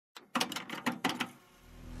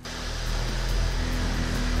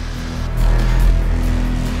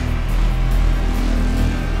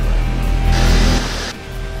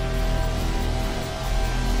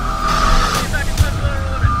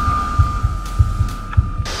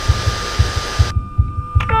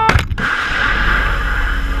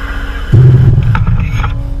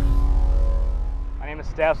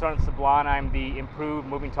Staff Sergeant Sablan. I'm the Improved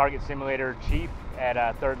Moving Target Simulator Chief at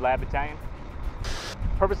 3rd Lab Battalion.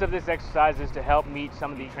 The purpose of this exercise is to help meet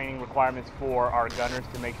some of the training requirements for our gunners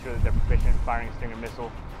to make sure that they're proficient in firing a Stinger missile,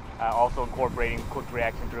 also incorporating quick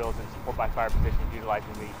reaction drills and support by fire positions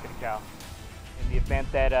utilizing the 50 cal. In the event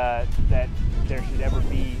that there should ever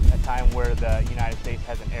be a time where the United States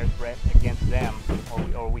has an air threat against them,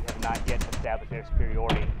 or we have not yet established air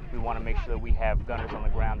superiority, we want to make sure that we have gunners on the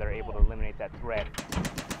ground that are able to eliminate that threat.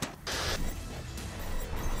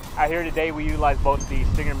 Out here today we utilize both the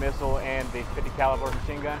Stinger missile and the 50 caliber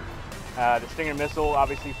machine gun. The Stinger missile,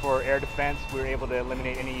 obviously for air defense, we were able to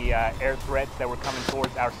eliminate any air threats that were coming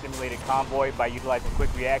towards our simulated convoy by utilizing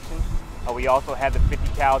quick reaction. We also had the 50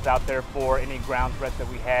 cals out there for any ground threats that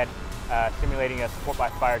we had, simulating a support by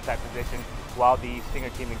fire type position while the Stinger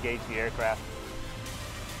team engaged the aircraft.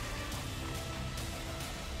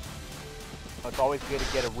 It's always good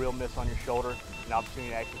to get a real miss on your shoulder, an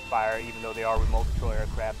opportunity to actually fire. Even though they are remote control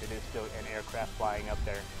aircraft, it is still an aircraft flying up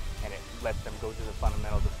there, and it lets them go through the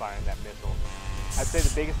fundamentals of firing that missile. I'd say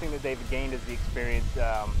the biggest thing that they've gained is the experience,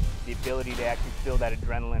 the ability to actually feel that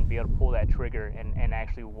adrenaline, be able to pull that trigger and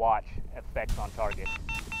actually watch effects on target.